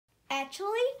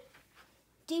Actually,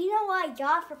 do you know what I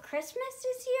got for Christmas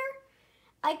this year?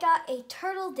 I got a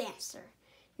turtle dancer.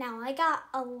 Now I got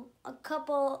a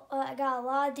couple. I got a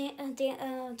lot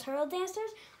of turtle dancers.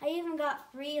 I even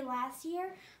got 3 last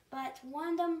year, but one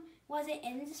of them wasn't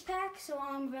in this pack, so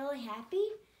I'm really happy.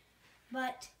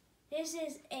 But this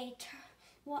is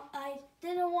well, I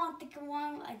didn't want the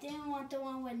one. I didn't want the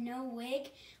one with no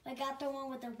wig. I got the one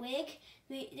with a wig.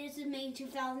 This is made in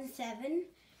 2007.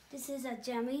 This is a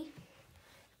Gemmy.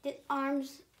 The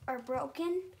arms are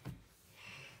broken,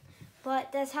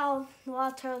 but that's how a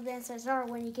lot of turtle dancers are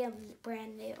when you get them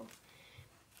brand new.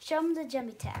 Show them the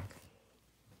Gemmy tag.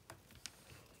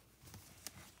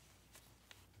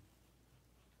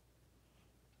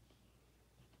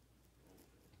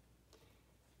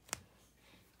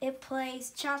 It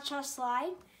plays cha-cha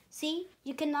slide. See,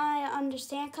 you cannot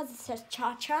understand because it says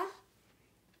cha-cha.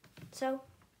 So,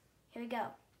 here we go.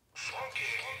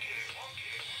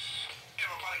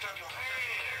 Everybody clap your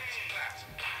hands. Clap,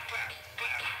 clap,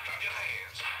 clap, clap your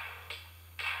hands.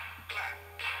 Clap,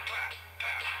 clap,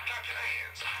 clap, clap your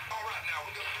hands. All right, now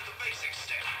we're gonna do the basic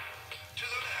step. To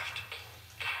the left.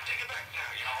 Take it back now,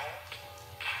 y'all.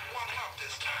 One hop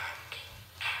this time.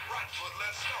 Right foot,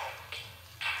 let's stomp.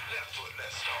 Left foot,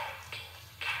 let's stomp.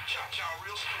 Cha-cha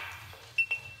real smooth.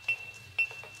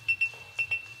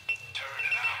 Turn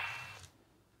it out.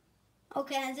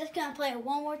 Okay, I'm just gonna play it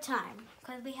one more time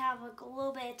because we have like a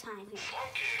little bit of time here.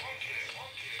 Okay.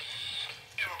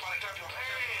 Everybody clap your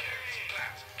hands.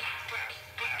 Clap, clap,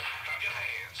 clap, clap your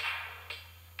hands.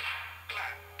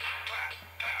 Clap, clap,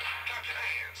 clap, clap your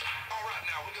hands. All right,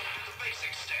 now we're gonna do the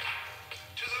basic step.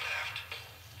 To the left.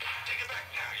 Take it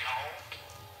back now, y'all.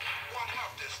 One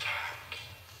hop this time.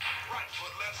 Right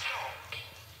foot, let's stomp.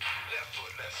 Left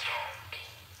foot, let's stomp.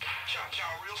 Cha-cha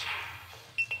real smooth.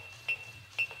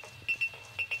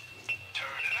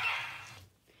 Turn it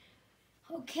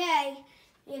out. Okay,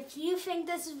 if you think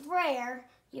this is rare,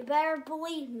 you better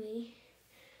believe me.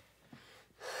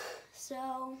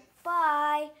 So,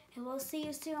 bye, and we'll see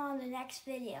you soon on the next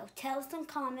video. Tell us in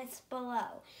comments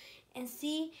below, and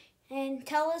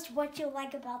tell us what you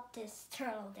like about this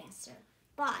turtle dancer.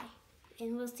 Bye,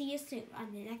 and we'll see you soon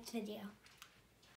on the next video.